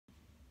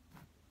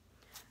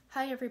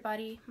Hi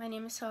everybody, my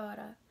name is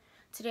Sahara.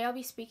 Today I'll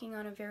be speaking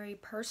on a very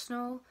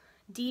personal,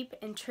 deep,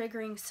 and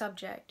triggering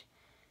subject.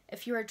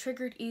 If you are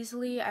triggered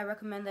easily, I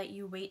recommend that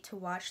you wait to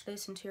watch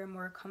this until you're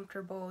more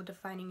comfortable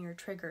defining your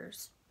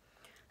triggers.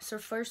 So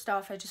first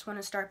off, I just want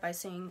to start by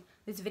saying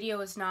this video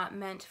is not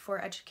meant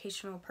for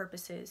educational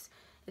purposes.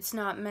 It's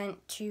not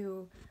meant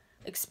to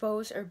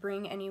expose or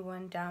bring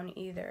anyone down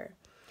either.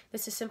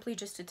 This is simply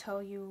just to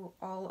tell you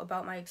all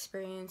about my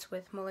experience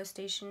with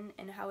molestation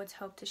and how it's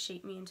helped to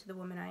shape me into the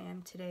woman I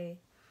am today.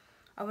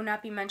 I will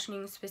not be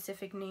mentioning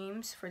specific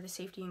names for the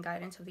safety and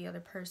guidance of the other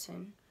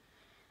person.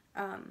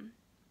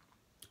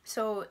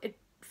 So it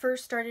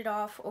first started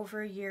off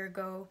over a year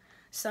ago,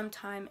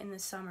 sometime in the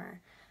summer.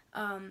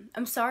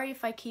 I'm sorry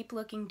if I keep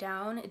looking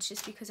down, it's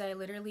just because I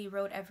literally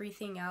wrote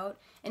everything out,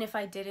 and if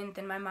I didn't,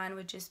 then my mind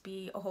would just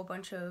be a whole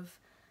bunch of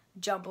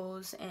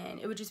jumbles, and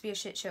it would just be a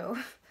shit show.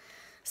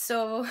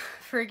 So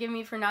forgive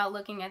me for not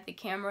looking at the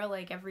camera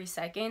like every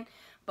second,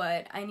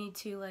 but I need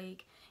to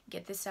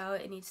get this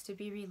out. It needs to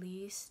be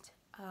released.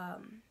 I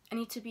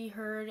need to be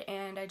heard,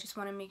 and I just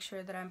want to make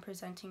sure that I'm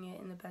presenting it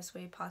in the best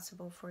way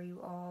possible for you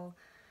all.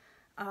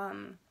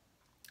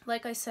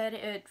 Like I said,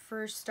 it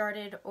first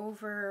started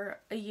over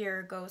a year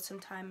ago,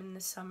 sometime in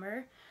the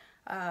summer.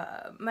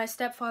 My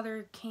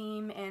stepfather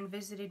came and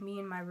visited me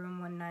in my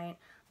room one night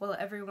while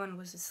everyone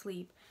was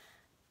asleep.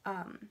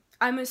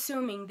 I'm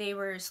assuming they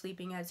were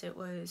sleeping as it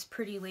was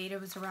pretty late. It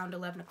was around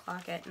 11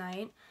 o'clock at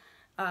night.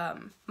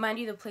 Mind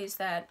you, the place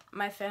that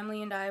my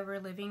family and I were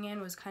living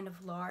in was kind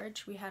of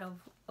large. We had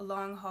a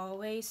long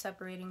hallway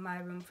separating my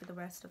room from the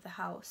rest of the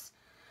house.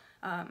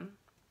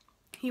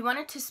 He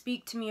wanted to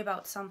speak to me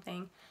about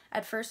something.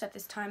 At first, at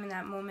this time in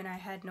that moment, I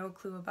had no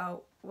clue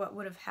about what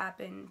would have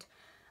happened.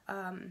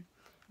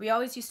 We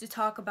always used to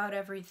talk about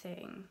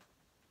everything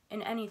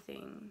and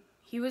anything.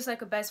 He was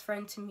like a best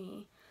friend to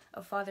me.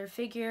 A father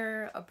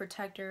figure, a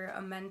protector,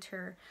 a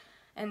mentor,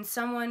 and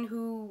someone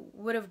who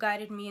would have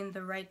guided me in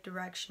the right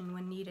direction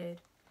when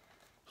needed.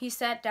 He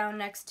sat down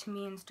next to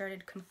me and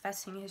started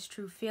confessing his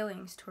true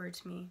feelings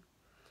towards me.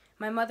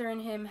 My mother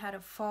and him had a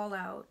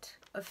fallout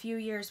a few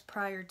years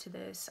prior to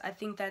this. I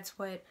think that's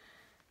what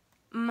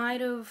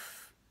might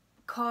have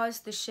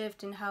caused the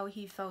shift in how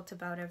he felt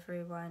about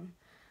everyone.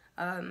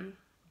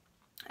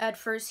 At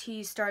first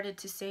he started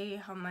to say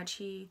how much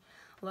he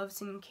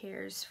loves and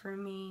cares for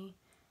me.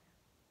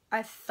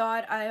 I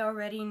thought I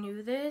already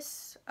knew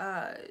this,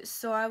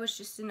 so I was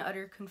just in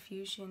utter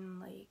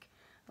confusion, like,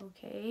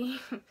 okay.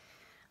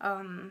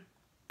 I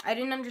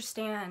didn't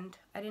understand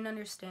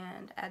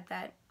at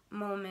that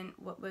moment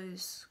what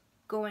was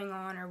going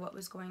on or what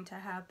was going to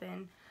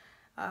happen.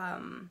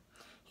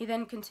 He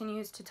then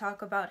continues to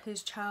talk about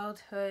his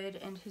childhood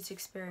and his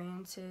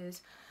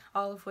experiences,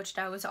 all of which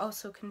I was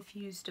also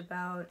confused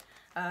about.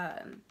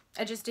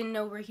 I just didn't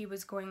know where he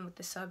was going with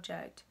the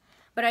subject.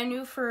 But I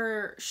knew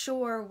for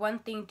sure one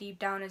thing deep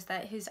down is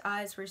that his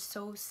eyes were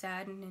so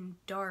saddened and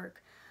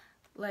dark.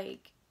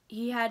 Like,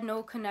 he had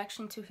no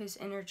connection to his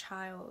inner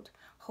child,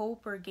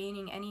 hope, or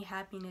gaining any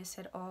happiness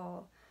at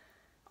all.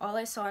 All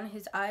I saw in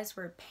his eyes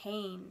were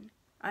pain.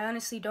 I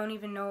honestly don't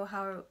even know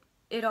how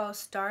it all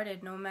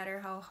started, no matter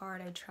how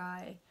hard I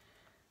try.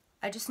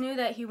 I just knew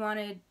that he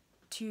wanted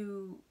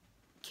to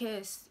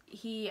kiss.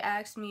 He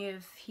asked me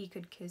if he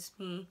could kiss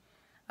me.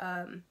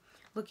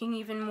 Looking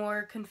even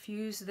more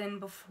confused than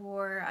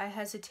before, I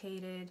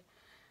hesitated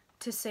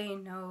to say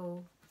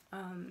no.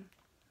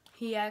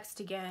 He asked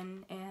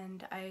again,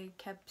 and I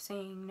kept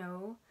saying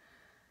no.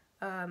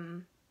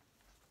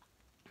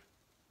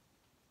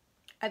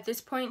 At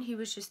this point, he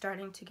was just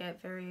starting to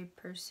get very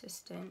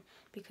persistent,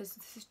 because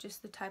this is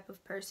just the type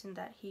of person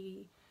that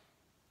he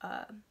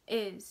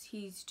is.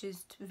 He's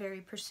just very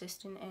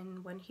persistent,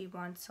 and when he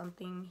wants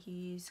something,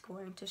 he's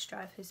going to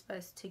strive his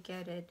best to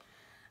get it.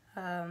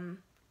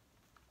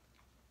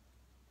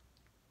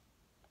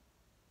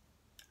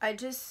 I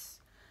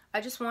just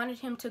wanted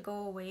him to go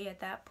away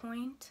at that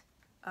point.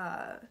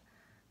 I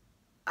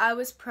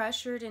was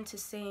pressured into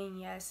saying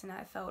yes, and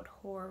I felt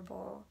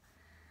horrible.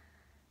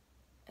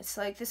 It's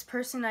like this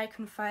person I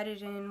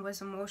confided in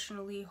was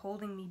emotionally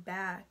holding me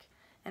back,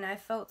 and I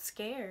felt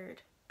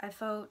scared. I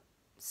felt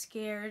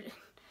scared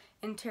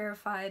and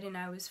terrified, and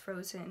I was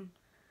frozen.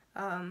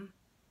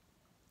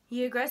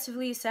 He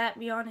aggressively sat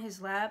me on his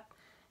lap,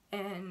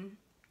 and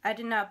I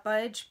did not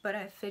budge, but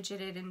I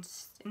fidgeted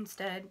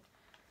instead.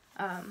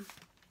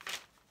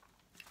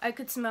 I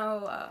could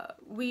smell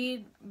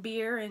weed,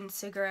 beer, and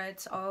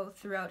cigarettes all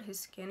throughout his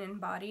skin and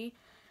body.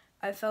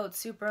 I felt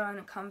super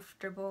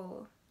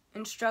uncomfortable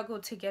and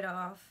struggled to get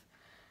off.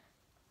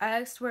 I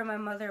asked where my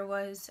mother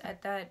was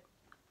at that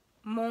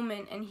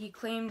moment, and he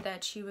claimed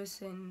that she was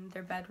in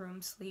their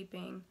bedroom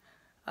sleeping.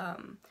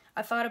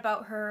 I thought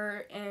about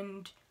her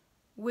and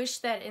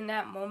wished that in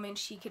that moment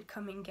she could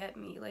come and get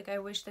me. Like, I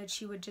wish that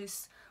she would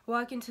just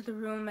walk into the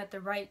room at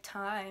the right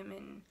time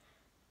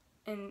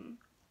and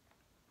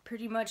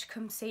pretty much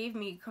come save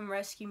me, come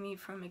rescue me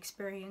from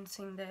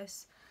experiencing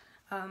this.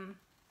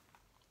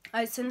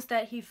 I sensed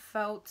that he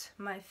felt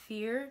my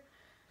fear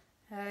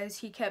as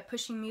he kept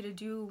pushing me to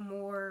do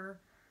more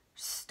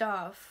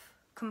stuff,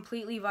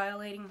 completely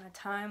violating my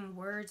time,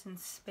 words, and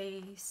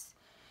space.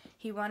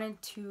 He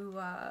wanted to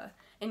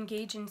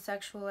engage in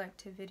sexual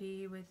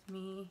activity with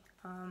me.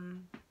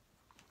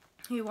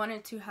 He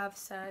wanted to have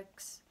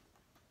sex.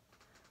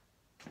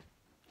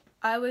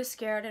 I was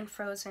scared and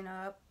frozen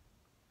up,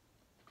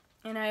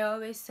 and I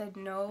always said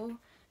no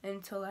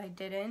until I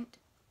didn't.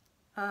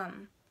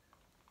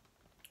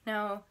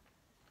 Now,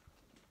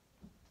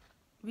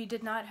 we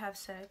did not have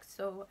sex,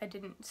 so I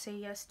didn't say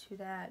yes to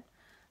that.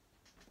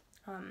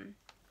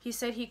 He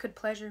said he could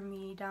pleasure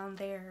me down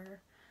there,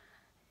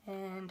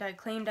 and I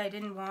claimed I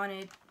didn't want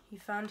it. He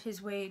found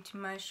his way to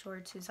my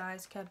shorts. His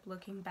eyes kept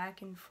looking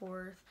back and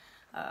forth,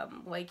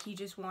 like he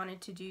just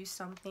wanted to do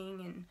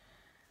something, and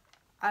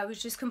I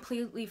was just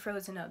completely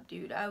frozen up,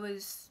 dude. I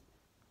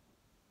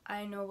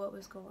know what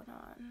was going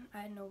on.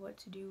 I didn't know what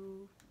to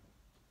do,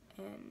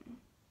 and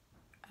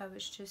I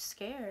was just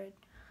scared.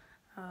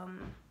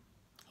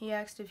 He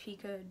asked if he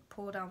could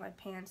pull down my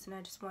pants, and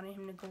I just wanted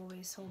him to go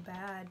away so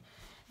bad.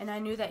 And I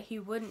knew that he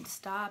wouldn't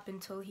stop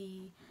until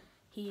he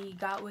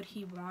got what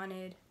he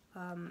wanted.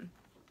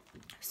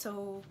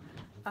 So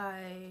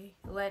I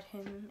let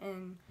him,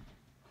 and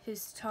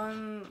his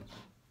tongue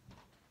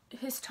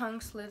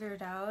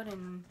slithered out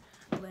and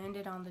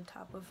landed on the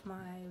top of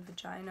my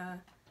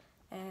vagina.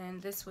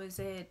 And this was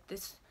it.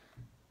 This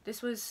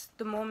was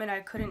the moment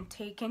I couldn't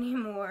take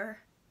anymore.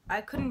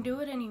 I couldn't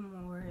do it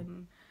anymore,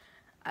 and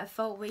I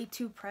felt way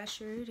too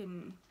pressured,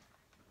 and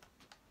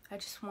I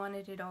just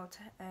wanted it all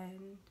to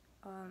end.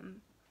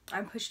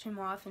 I pushed him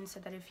off and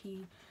said that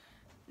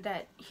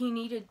he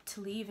needed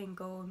to leave and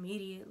go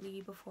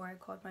immediately before I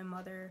called my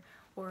mother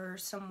or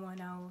someone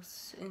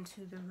else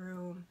into the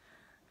room.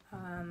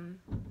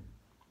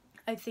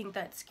 I think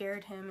that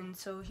scared him, and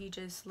so he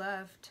just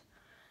left,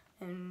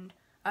 and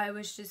I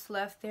was just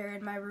left there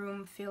in my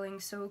room feeling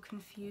so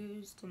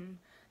confused and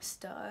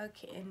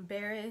stuck,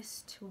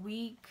 embarrassed,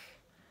 weak.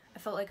 I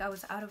felt like I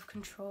was out of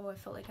control. I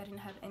felt like I didn't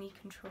have any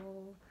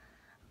control.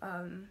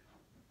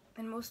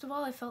 And most of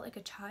all, I felt like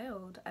a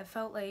child. I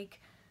felt like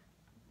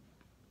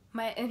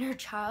my inner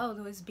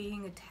child was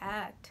being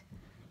attacked.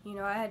 You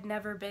know, I had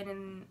never been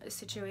in a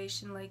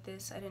situation like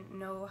this. I didn't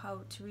know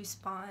how to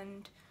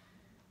respond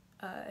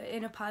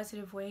in a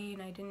positive way,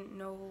 and I didn't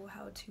know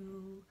how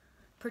to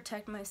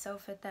protect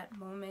myself at that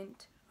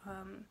moment.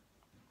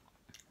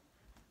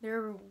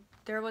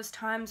 There was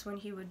times when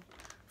he would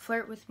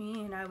flirt with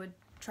me, and I would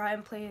try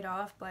and play it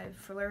off by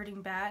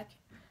flirting back,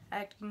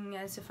 acting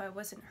as if I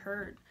wasn't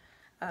hurt.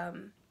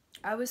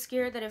 I was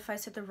scared that if I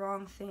said the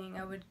wrong thing,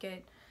 I would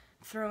get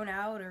thrown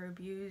out or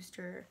abused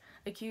or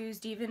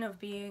accused even of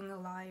being a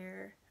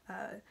liar.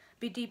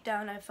 But deep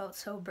down, I felt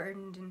so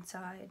burdened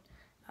inside.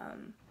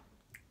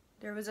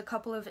 There was a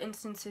couple of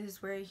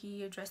instances where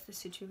he addressed the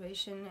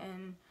situation,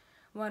 and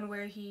one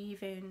where he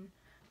even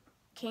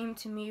came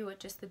to me with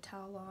just the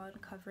towel on,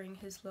 covering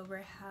his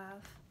lower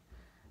half.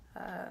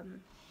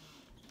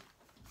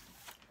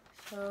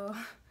 So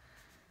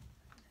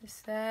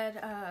is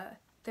that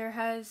there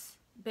has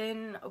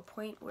been a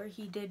point where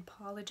he did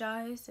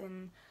apologize,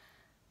 and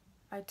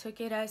I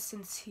took it as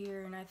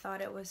sincere, and I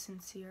thought it was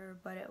sincere,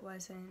 but it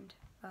wasn't.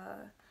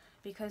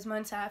 Because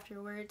months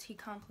afterwards, he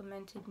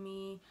complimented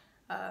me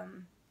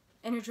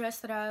in a dress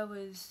that I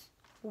was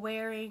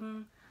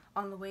wearing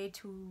on the way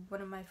to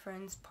one of my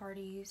friend's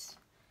parties.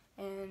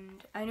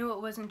 And I knew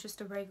it wasn't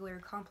just a regular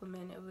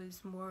compliment. It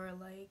was more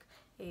like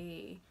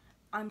a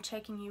 "I'm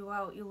checking you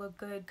out, you look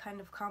good" kind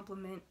of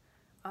compliment.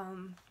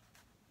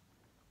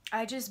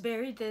 I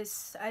buried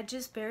this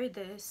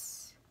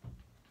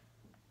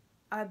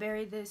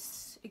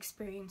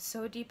experience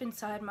so deep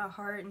inside my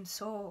heart and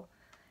soul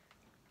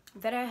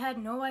that I had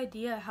no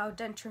idea how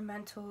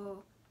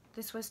detrimental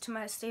this was to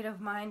my state of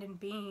mind and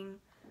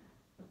being.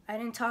 I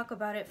didn't talk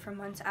about it for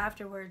months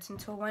afterwards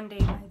until one day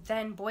my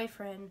then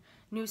boyfriend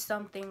knew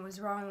something was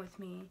wrong with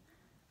me.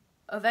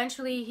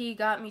 Eventually, he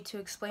got me to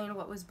explain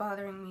what was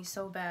bothering me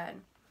so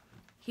bad.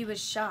 He was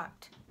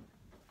shocked.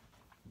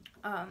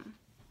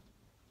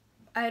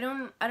 I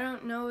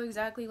don't know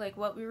exactly like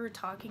what we were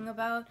talking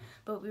about,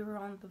 but we were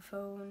on the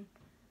phone,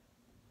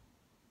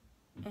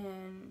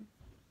 and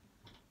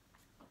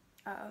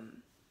I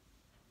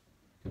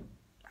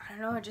don't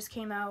know, it just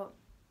came out.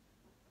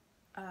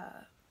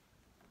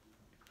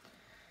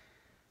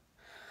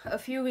 A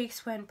few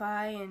weeks went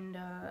by, and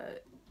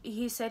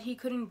he said he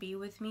couldn't be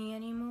with me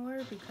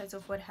anymore because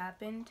of what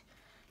happened.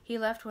 He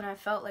left when I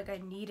felt like I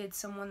needed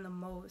someone the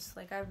most.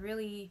 Like I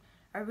really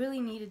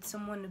needed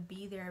someone to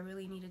be there. I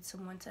really needed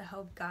someone to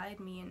help guide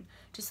me and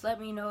just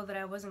let me know that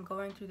I wasn't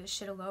going through this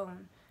shit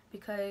alone.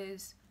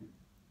 Because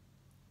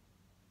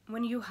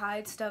when you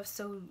hide stuff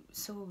so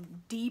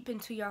deep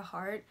into your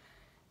heart,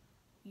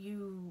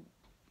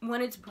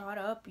 when it's brought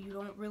up, you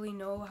don't really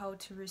know how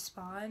to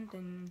respond,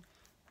 and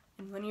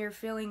when you're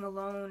feeling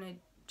alone, it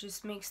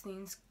just makes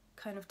things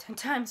kind of 10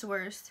 times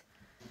worse.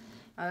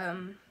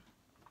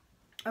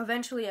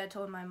 Eventually, I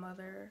told my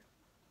mother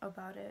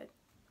about it.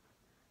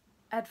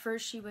 At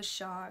first, she was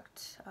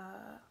shocked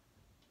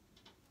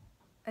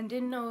and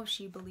didn't know if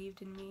she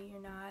believed in me or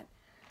not.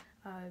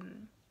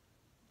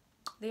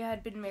 They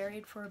had been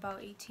married for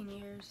about 18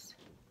 years.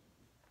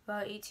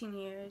 About 18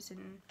 years,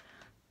 and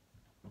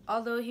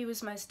although he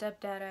was my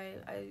stepdad,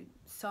 I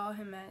saw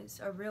him as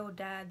a real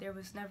dad. There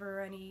was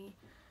never any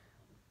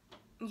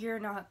 "you're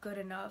not good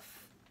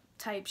enough"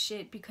 type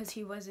shit because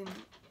he wasn't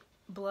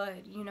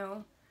blood, you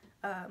know?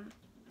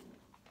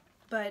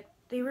 But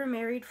they were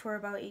married for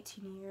about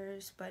 18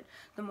 years, but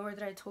the more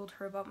that I told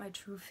her about my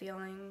true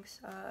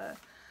feelings,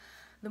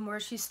 the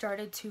more she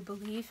started to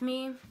believe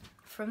me.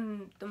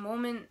 From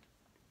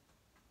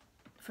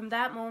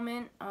that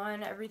moment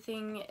on,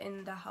 everything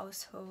in the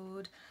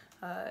household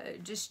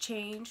just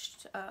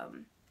changed.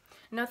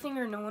 Nothing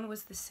or no one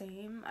was the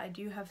same. I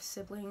do have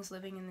siblings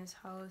living in this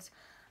house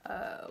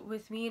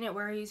with me, and it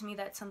worries me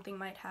that something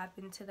might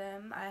happen to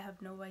them. I have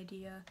no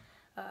idea.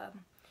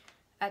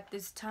 At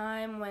this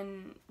time,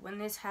 when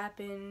this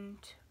happened,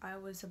 I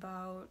was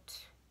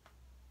about,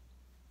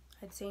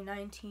 I'd say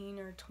 19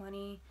 or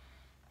 20,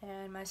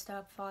 and my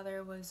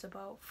stepfather was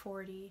about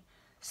 40.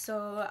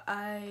 So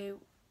I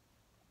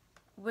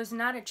was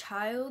not a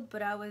child,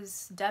 but I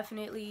was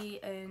definitely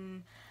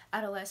in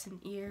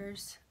adolescent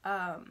years,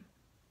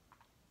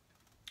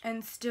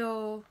 and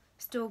still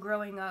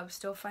growing up,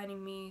 still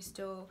finding me,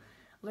 still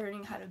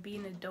learning how to be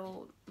an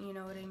adult, you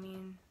know what I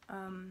mean?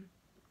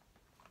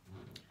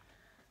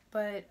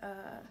 But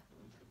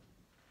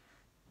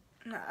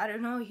I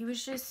don't know, he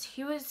was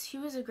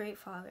a great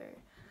father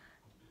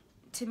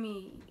to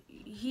me.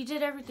 He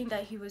did everything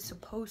that he was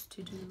supposed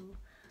to do.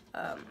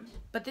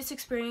 But this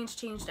experience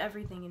changed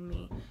everything in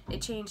me.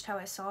 It changed how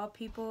I saw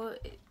people.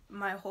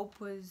 My hope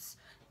was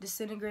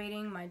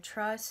disintegrating. My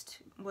trust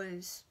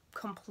was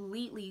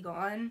completely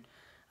gone.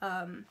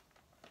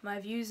 My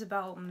views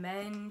about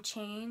men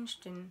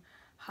changed and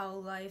how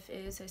life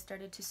is. I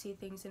started to see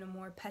things in a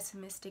more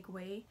pessimistic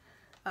way.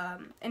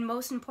 And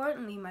most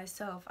importantly,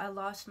 myself. I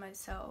lost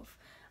myself.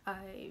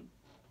 I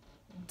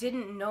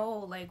didn't know,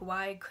 like,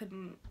 why I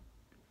couldn't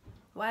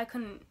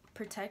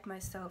protect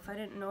myself. I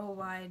didn't know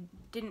why I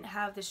didn't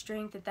have the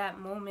strength at that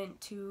moment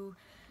to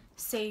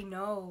say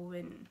no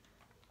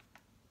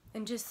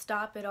and just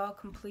stop it all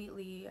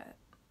completely.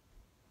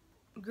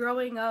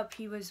 Growing up,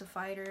 he was a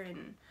fighter,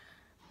 and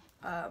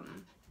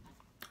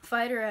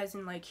fighter as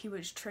in, like, he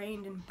was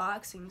trained in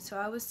boxing, so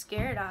I was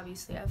scared,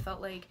 obviously. I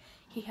felt like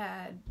he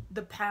had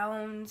the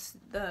pounds,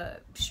 the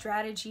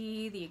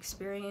strategy, the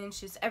experience,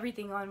 just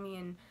everything on me,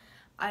 and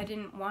I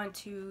didn't want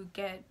to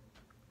get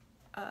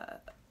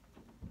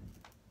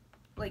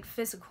like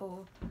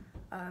physical.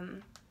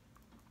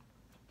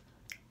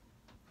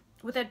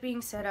 With that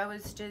being said, I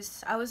was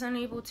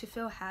unable to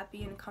feel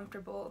happy and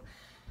comfortable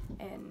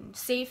and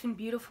safe and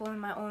beautiful in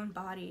my own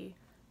body.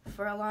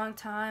 For a long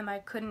time, I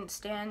couldn't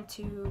stand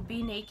to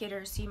be naked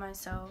or see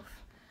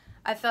myself.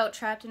 I felt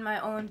trapped in my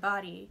own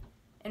body,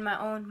 in my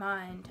own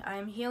mind. I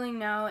am healing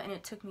now, and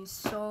it took me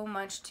so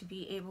much to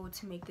be able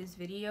to make this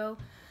video.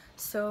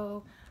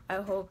 So I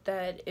hope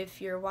that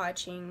if you're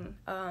watching,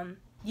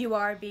 you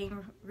are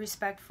being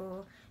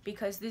respectful,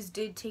 because this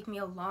did take me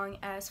a long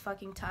ass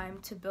fucking time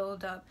to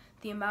build up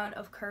the amount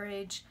of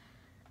courage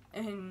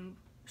and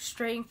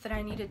strength that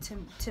I needed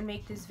to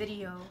make this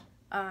video.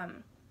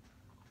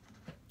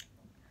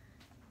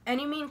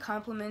 Any mean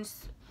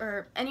comments,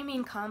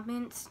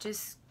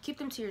 just keep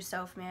them to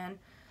yourself, man.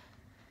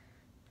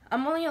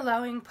 I'm only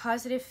allowing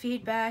positive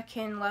feedback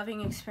and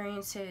loving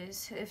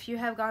experiences. If you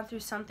have gone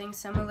through something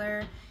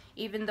similar,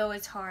 even though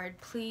it's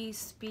hard, please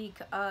speak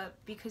up,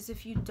 because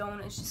if you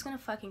don't, it's just gonna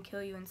fucking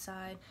kill you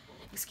inside.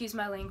 Excuse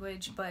my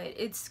language, but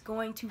it's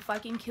going to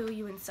fucking kill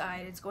you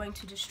inside. It's going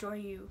to destroy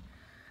you.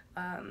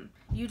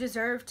 You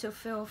deserve to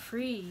feel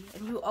free,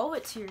 and you owe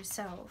it to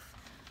yourself.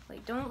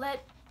 Like, don't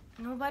let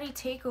nobody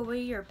take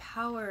away your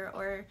power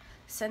or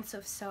sense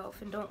of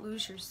self, and don't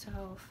lose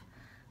yourself.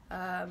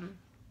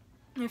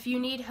 If you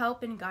need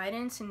help and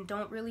guidance and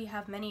don't really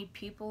have many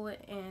people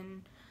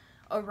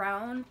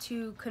around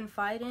to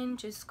confide in,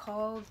 just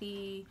call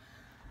the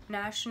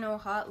National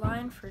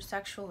Hotline for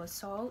sexual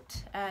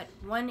assault at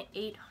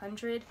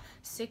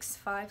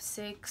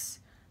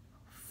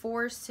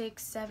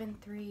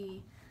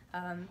 1-800-656-4673.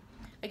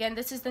 Again,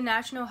 this is the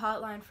National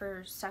Hotline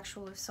for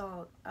sexual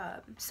assault.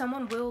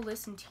 Someone will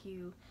listen to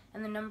you,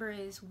 and the number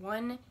is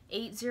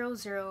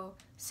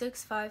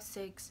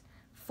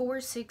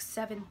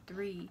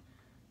 1-800-656-4673.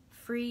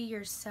 Free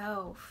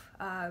yourself.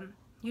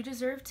 You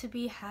deserve to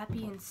be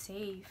happy and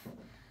safe.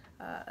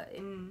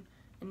 And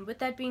with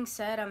that being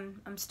said,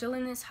 I'm still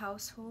in this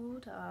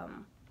household.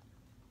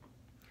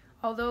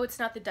 Although it's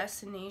not the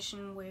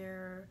destination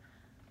where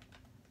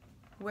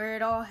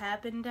it all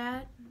happened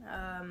at,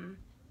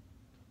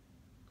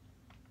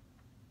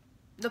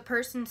 the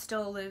person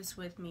still lives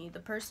with me. The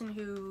person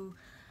who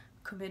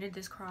committed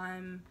this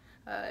crime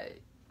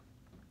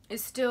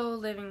is still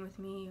living with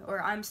me,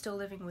 or I'm still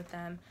living with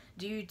them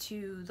due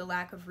to the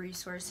lack of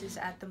resources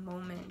at the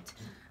moment.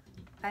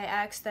 I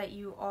ask that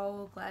you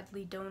all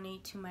gladly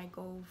donate to my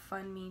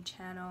GoFundMe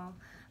channel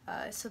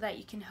so that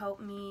you can help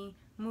me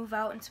move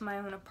out into my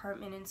own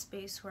apartment and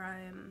space where I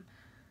am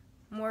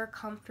more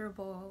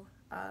comfortable,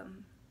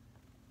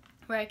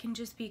 where I can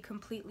just be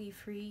completely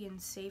free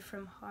and safe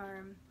from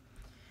harm.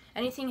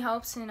 Anything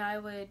helps, and I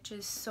would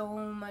just so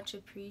much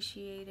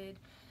appreciate it.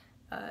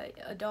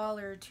 $1,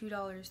 $2,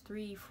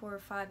 $3, $4,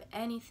 $5,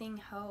 anything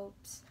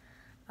helps.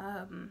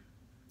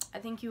 I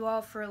thank you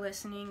all for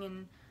listening,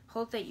 and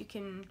hope that you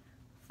can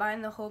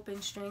find the hope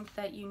and strength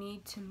that you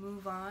need to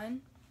move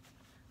on.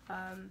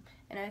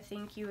 And I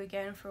thank you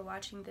again for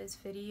watching this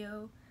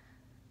video.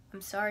 I'm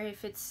sorry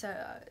if it's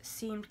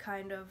seemed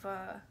kind of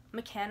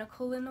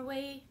mechanical in a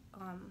way,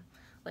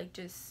 like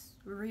just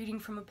reading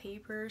from a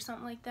paper or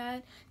something like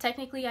that.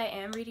 Technically I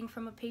am reading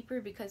from a paper,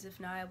 because if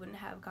not I wouldn't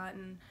have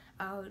gotten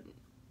out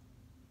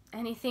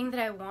anything that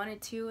I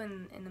wanted to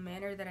in the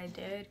manner that I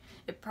did.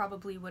 It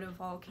probably would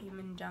have all came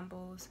in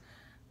jumbles,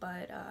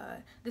 but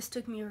this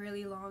took me a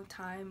really long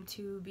time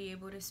to be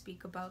able to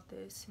speak about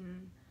this.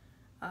 And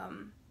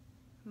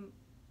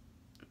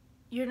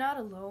you're not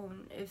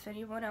alone. If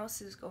anyone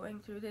else is going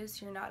through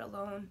this, you're not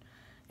alone.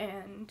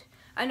 And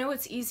I know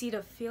it's easy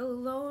to feel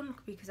alone,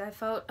 because I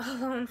felt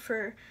alone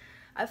for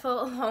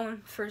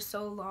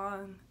so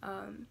long.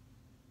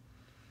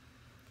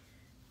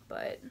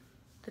 But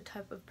the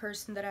type of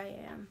person that I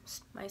am,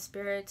 my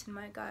spirits and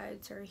my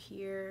guides are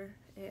here,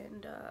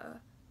 and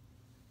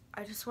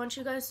I just want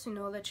you guys to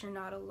know that you're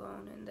not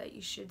alone, and that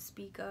you should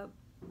speak up.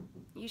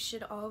 You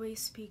should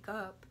always speak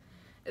up.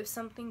 If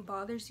something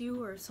bothers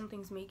you, or if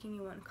something's making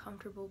you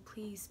uncomfortable,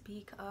 please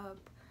speak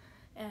up.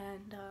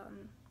 And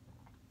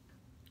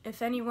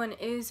if anyone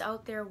is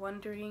out there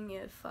wondering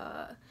if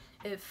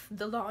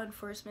the law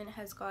enforcement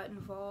has got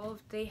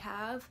involved, they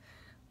have,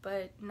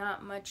 but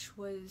not much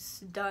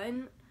was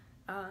done.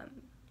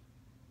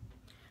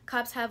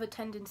 Cops have a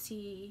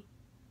tendency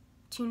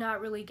to not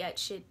really get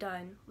shit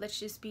done. Let's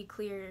just be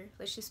clear.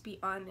 Let's just be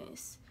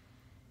honest.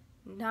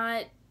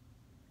 Not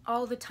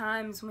all the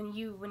times when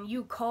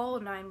you call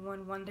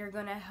 911, they're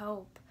gonna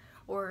help,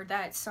 or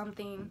that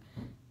something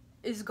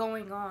is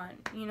going on.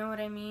 You know what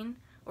I mean?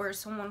 Or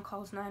someone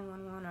calls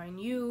 911 on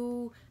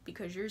you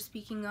because you're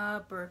speaking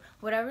up, or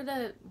whatever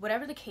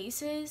the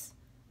case is.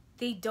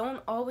 They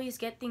don't always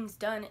get things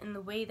done in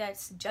the way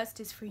that's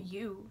justice for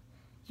you.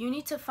 You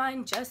need to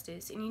find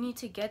justice, and you need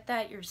to get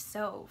that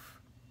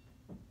yourself.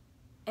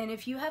 And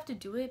if you have to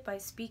do it by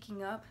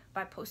speaking up,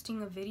 by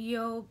posting a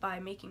video, by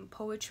making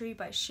poetry,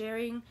 by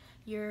sharing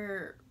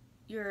your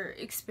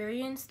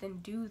experience, then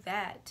do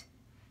that.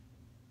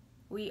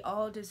 We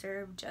all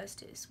deserve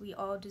justice. We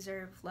all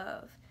deserve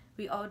love.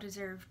 We all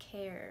deserve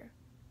care.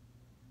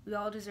 We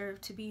all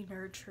deserve to be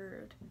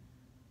nurtured.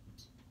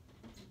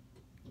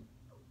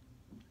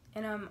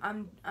 And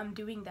I'm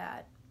doing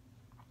that.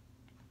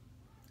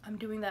 I'm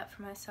doing that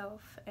for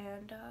myself,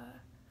 and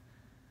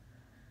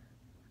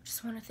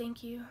just want to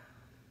thank you.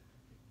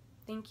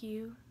 Thank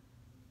you.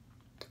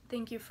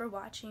 Thank you for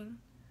watching.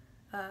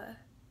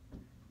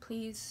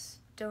 Please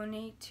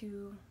donate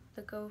to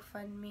the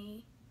GoFundMe.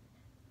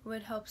 It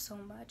would help so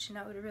much, and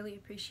I would really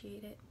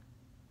appreciate it.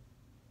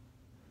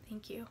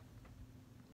 Thank you.